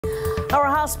Our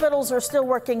hospitals are still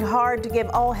working hard to give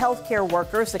all healthcare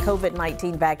workers the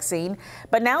COVID-19 vaccine,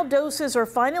 but now doses are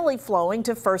finally flowing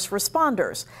to first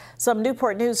responders. Some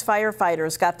Newport News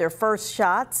firefighters got their first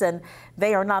shots, and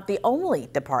they are not the only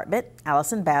department.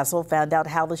 Allison Basil found out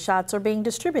how the shots are being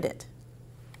distributed.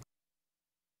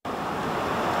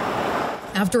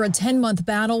 After a 10-month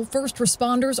battle, first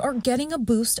responders are getting a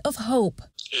boost of hope.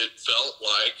 It felt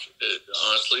like,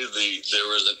 honestly, there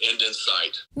was an end in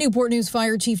sight. Newport News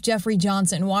Fire Chief Jeffrey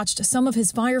Johnson watched some of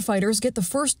his firefighters get the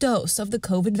first dose of the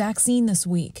COVID vaccine this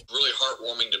week. Really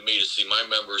heartwarming to me to see my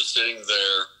members sitting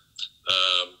there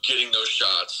getting those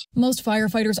shots. Most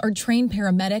firefighters are trained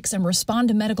paramedics and respond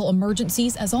to medical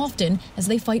emergencies as often as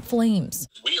they fight flames.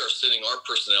 We are sending our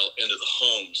personnel into the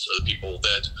homes of the people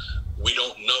that we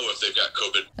don't know if they've got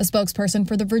COVID. A spokesperson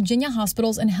for the Virginia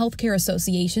Hospitals and Healthcare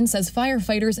Association says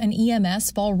firefighters and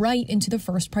EMS fall right into the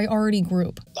first priority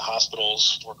group. The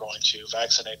hospitals were going to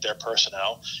vaccinate their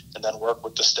personnel and then work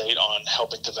with the state on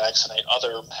helping to vaccinate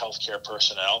other healthcare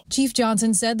personnel. Chief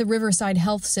Johnson said the Riverside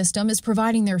Health System is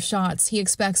providing their shots. He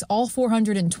expects all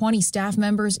 420 staff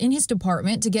members in his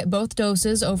department to get both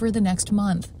doses over the next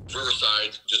month.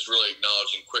 Riverside just really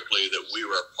acknowledging quickly that we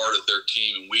were a part of their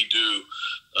team, and we do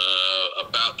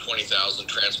about 20,000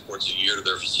 transports a year to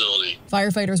their facility.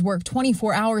 Firefighters work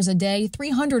 24 hours a day,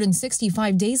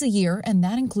 365 days a year, and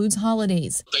that includes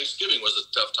holidays. Thanksgiving was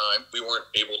a tough time. We weren't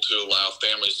able to allow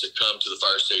families to come to the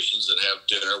fire stations and have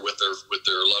dinner with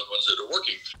their loved ones that are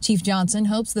working. Chief Johnson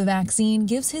hopes the vaccine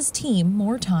gives his team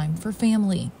more time for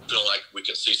family. I feel like we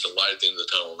can see some light at the end of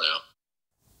the tunnel now.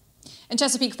 And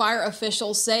Chesapeake fire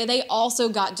officials say they also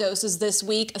got doses this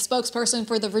week. A spokesperson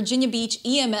for the Virginia Beach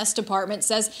EMS department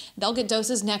says they'll get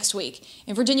doses next week.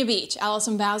 In Virginia Beach,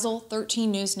 Allison Basil, 13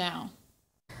 News Now.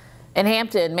 In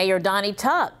Hampton, Mayor Donnie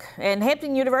Tuck and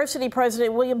Hampton University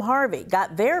President William Harvey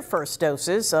got their first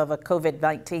doses of a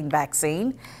COVID-19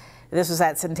 vaccine. This was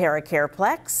at Centera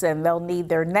Careplex, and they'll need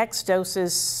their next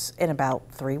doses in about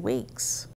 3 weeks.